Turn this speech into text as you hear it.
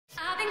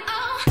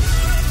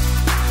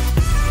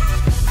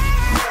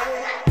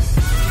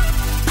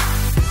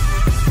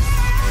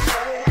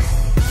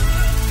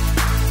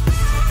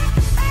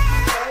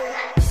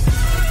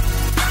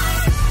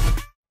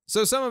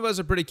So some of us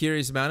are pretty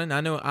curious about it, and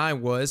I know I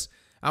was.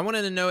 I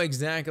wanted to know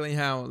exactly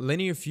how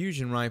linear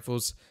fusion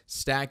rifles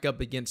stack up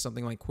against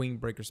something like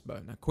Queenbreaker's bow.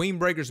 Now,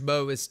 Queenbreaker's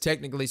bow is,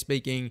 technically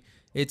speaking,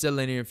 it's a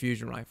linear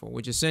fusion rifle,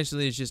 which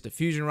essentially is just a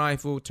fusion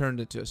rifle turned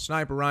into a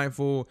sniper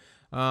rifle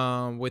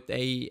with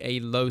a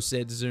low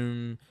set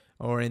zoom,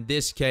 or in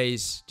this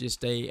case,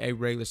 just a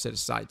regular set of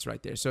sights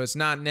right there. So it's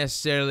not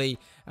necessarily,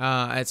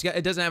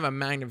 it doesn't have a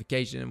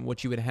magnification of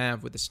what you would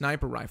have with a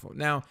sniper rifle.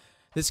 Now,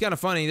 this is kind of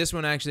funny. This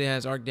one actually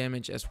has arc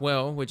damage as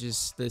well, which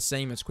is the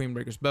same as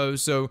Queenbreaker's bow.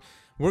 So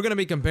we're going to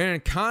be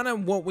comparing kind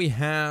of what we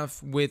have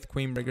with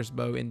Queenbreaker's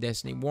bow in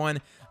Destiny 1.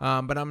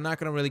 But I'm not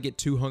going to really get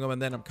too hung up on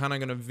that. I'm kind of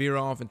going to veer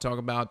off and talk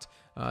about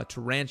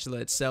Tarantula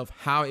itself,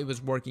 how it was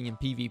working in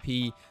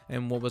PvP,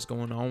 and what was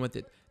going on with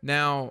it.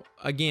 Now,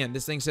 again,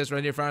 this thing says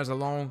right here, fires a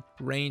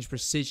long-range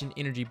precision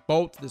energy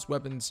bolt. This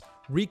weapon's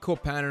recoil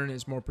pattern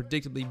is more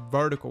predictably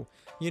vertical.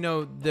 You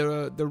know,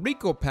 the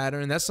recoil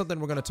pattern, that's something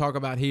we're going to talk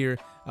about here,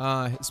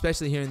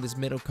 especially here in this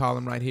middle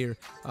column right here.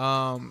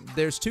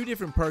 There's two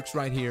different perks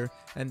right here,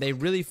 and they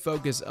really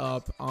focus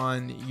up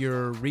on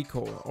your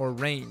recoil or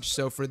range.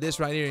 So for this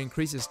right here, it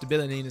increases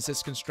stability, and it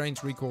says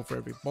constrains recoil for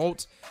every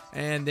bolt,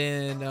 and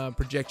then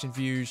projection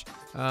fuse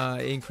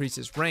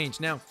increases range.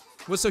 Now,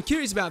 what's so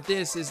curious about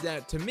this is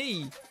that, to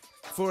me,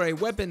 for a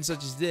weapon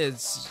such as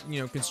this,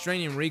 you know,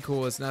 constraining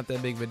recoil is not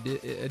that big of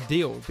a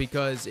deal,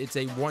 because it's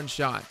a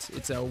one-shot.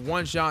 It's a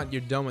one-shot,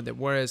 you're done with it.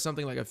 Whereas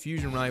something like a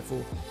fusion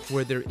rifle,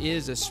 where there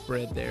is a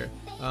spread there,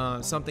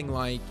 something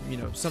like, you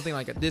know, something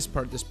like this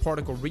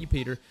particle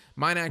repeater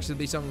might actually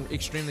be something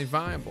extremely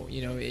viable,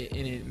 you know,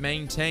 and it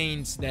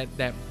maintains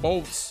that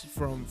bolts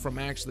from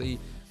actually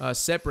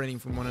separating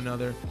from one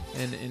another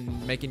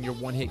and making your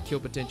one-hit kill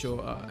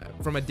potential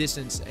from a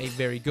distance a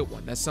very good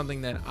one. That's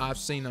something that I've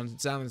seen on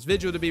Silence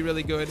Vigil to be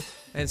really good,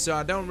 and so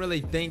I don't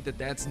really think that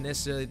that's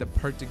necessarily the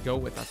perk to go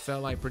with. I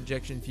felt like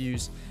projection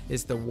fuse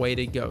is the way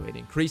to go. It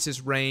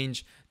increases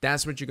range.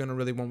 That's what you're going to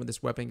really want with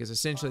this weapon, because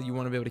essentially you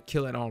want to be able to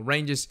kill at all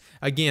ranges.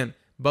 Again,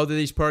 both of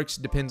these perks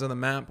depends on the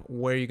map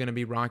where you're going to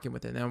be rocking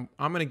with it. Now,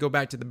 I'm going to go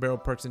back to the barrel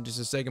perks in just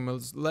a second,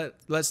 but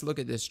let's look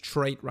at this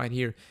trait right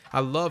here. I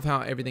love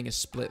how everything is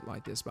split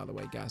like this, by the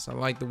way, guys. I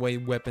like the way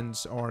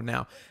weapons are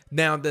now.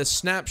 Now, the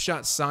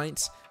snapshot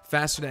sights,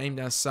 faster to aim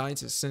down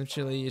sights,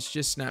 essentially it's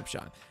just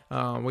snapshot.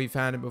 We've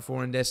had it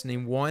before in Destiny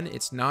 1.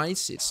 It's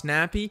nice, it's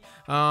snappy.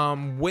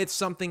 With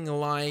something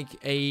like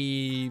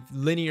a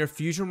linear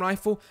fusion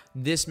rifle,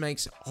 this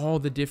makes all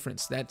the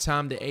difference. That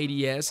time to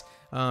ADS,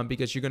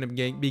 because you're going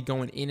to be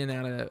going in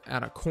and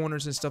out of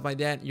corners and stuff like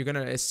that. You're going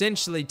to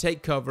essentially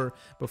take cover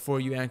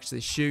before you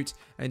actually shoot,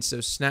 and so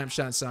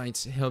snapshot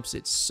sights helps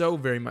it so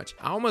very much.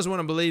 I almost want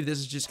to believe this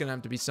is just going to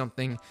have to be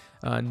something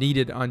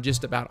needed on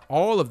just about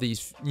all of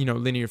these, you know,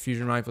 linear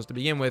fusion rifles to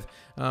begin with,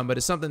 but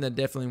it's something that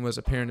definitely was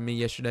apparent to me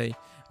yesterday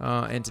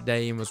and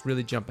today, and was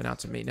really jumping out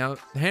to me. Now,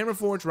 hammer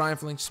forge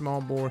rifling, small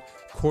bore,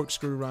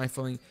 corkscrew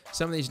rifling,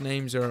 some of these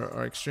names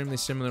are extremely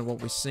similar to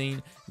what we've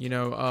seen. You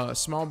know,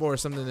 small bore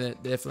is something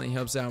that definitely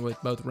helps out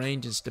with both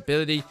range and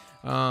stability.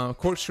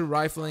 Corkscrew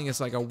rifling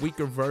is like a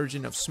weaker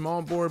version of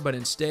small bore, but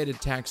instead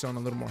it tacks on a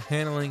little more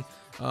handling.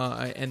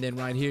 And then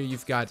right here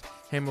you've got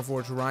hammer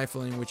forge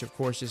rifling, which of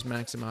course just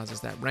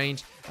maximizes that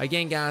range.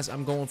 Again, guys,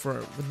 I'm going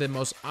for the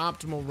most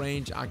optimal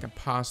range I can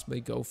possibly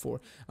go for.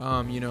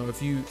 You know,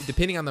 if you,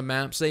 depending on the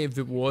map, say if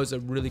it was a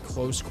really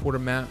close quarter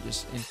map,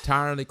 just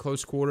entirely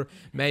close quarter,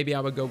 maybe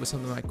I would go with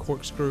something like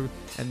corkscrew,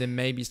 and then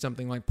maybe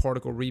something like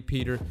particle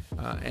repeater,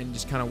 and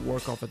just kind of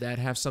work off of that.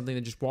 Have something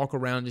to just walk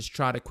around, just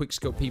try to quick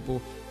scope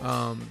people.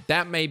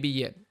 That may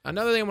be it.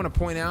 Another thing I want to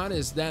point out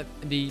is that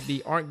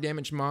the arc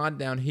damage mod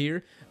down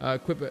here,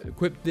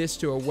 equip this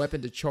to a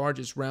weapon to charge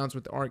its rounds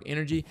with arc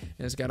energy,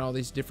 and it's got all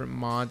these different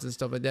mods and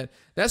stuff like that.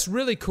 That's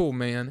really cool,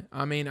 man.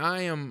 I mean,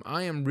 I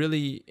am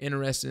really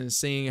interested in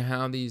seeing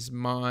how these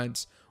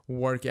mods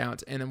work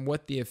out and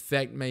what the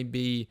effect may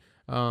be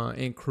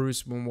in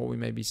Crucible and what we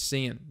may be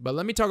seeing. But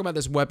let me talk about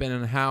this weapon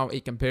and how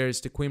it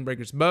compares to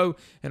Queenbreaker's bow,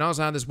 and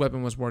also how this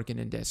weapon was working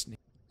in Destiny.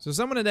 So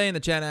someone today in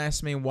the chat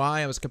asked me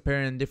why I was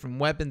comparing different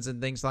weapons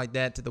and things like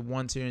that to the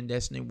ones here in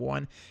Destiny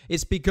 1.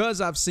 It's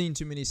because I've seen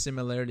too many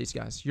similarities,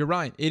 guys. You're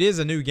right. It is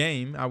a new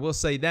game. I will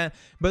say that.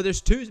 But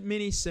there's too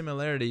many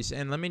similarities.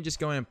 And let me just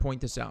go ahead and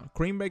point this out.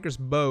 Queenbreaker's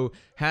bow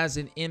has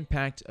an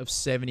impact of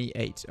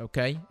 78,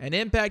 okay? An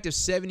impact of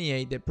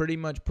 78 that pretty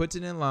much puts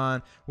it in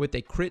line with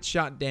a crit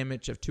shot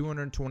damage of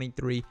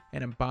 223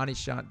 and a body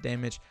shot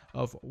damage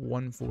of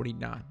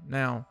 149.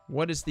 Now,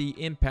 what is the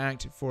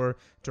impact for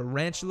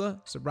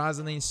Tarantula?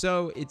 Surprisingly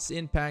so, its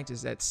impact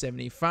is at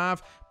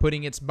 75,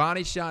 putting its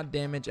body shot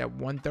damage at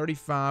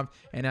 135,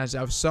 and as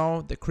I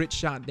saw, the crit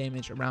shot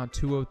damage around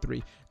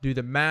 203. Do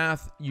the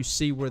math, you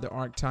see where the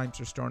archetypes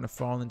are starting to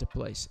fall into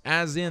place.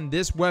 As in,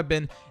 this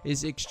weapon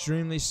is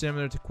extremely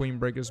similar to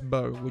Queenbreaker's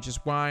bow, which is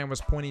why I was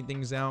pointing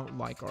things out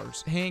like our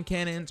hand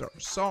cannons, our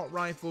assault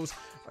rifles,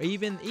 or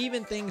even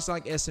things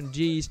like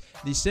SMGs.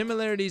 The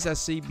similarities I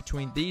see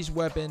between these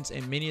weapons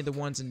and many of the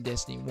ones in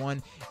Destiny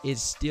 1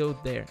 is still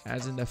there,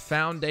 as in the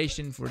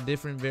foundation for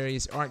different different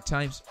various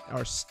archetypes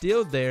are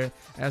still there,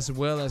 as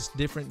well as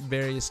different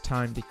various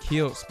time to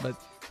kills. But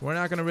we're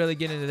not going to really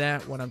get into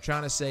that. What I'm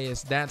trying to say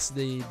is that's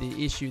the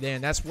issue there,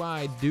 and that's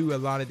why I do a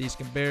lot of these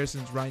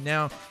comparisons right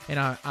now, and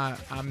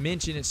I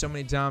mention it so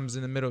many times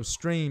in the middle of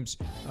streams,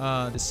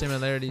 the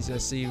similarities I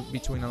see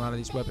between a lot of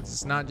these weapons.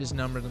 It's not just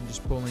numbers I'm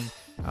just pulling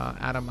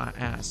out of my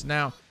ass.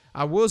 Now,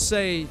 I will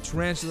say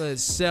Tarantula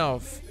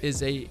itself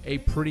is a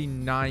pretty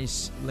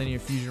nice linear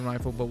fusion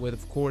rifle, but with,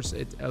 of course,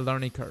 it's a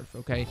learning curve,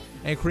 okay?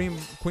 And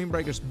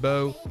Queenbreaker's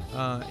bow,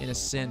 in a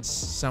sense,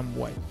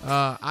 somewhat.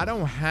 I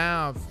don't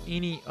have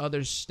any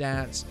other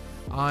stats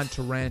on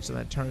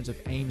Tarantula in terms of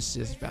aim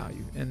assist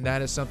value, and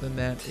that is something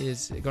that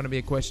is going to be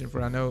a question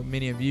for, I know,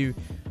 many of you.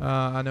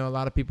 I know a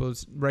lot of people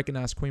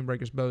recognize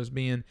Queenbreaker's bow as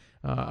being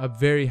a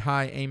very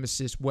high aim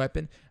assist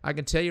weapon. I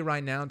can tell you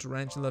right now,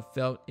 Tarantula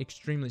felt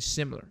extremely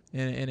similar,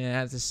 and it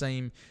has the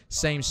same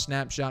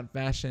snapshot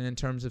fashion in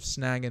terms of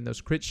snagging those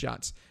crit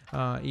shots,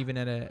 even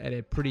at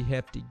a pretty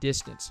hefty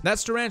distance.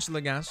 That's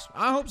Tarantula, guys.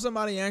 I hope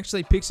somebody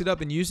actually picks it up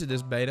and uses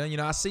this beta. You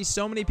know, I see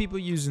so many people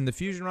using the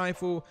fusion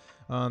rifle,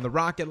 the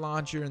rocket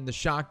launcher, and the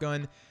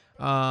shotgun,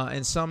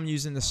 and some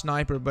using the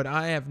sniper, but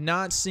I have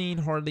not seen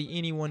hardly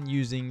anyone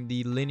using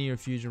the linear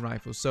fusion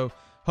rifle. So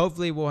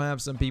hopefully we'll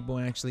have some people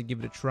actually give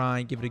it a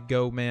try, give it a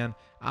go, man.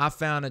 I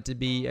found it to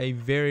be a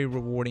very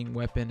rewarding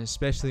weapon,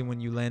 especially when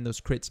you land those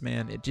crits,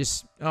 man. It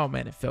just, oh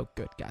man, it felt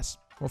good, guys.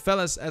 Well,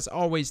 fellas, as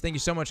always, thank you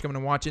so much for coming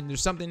and watching. If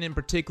there's something in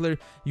particular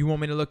you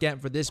want me to look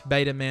at for this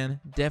beta, man,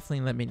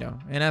 definitely let me know.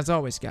 And as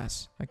always,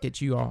 guys, I'll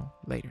catch you all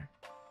later.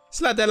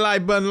 Slap that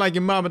like button like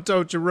your mama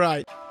told you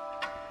right.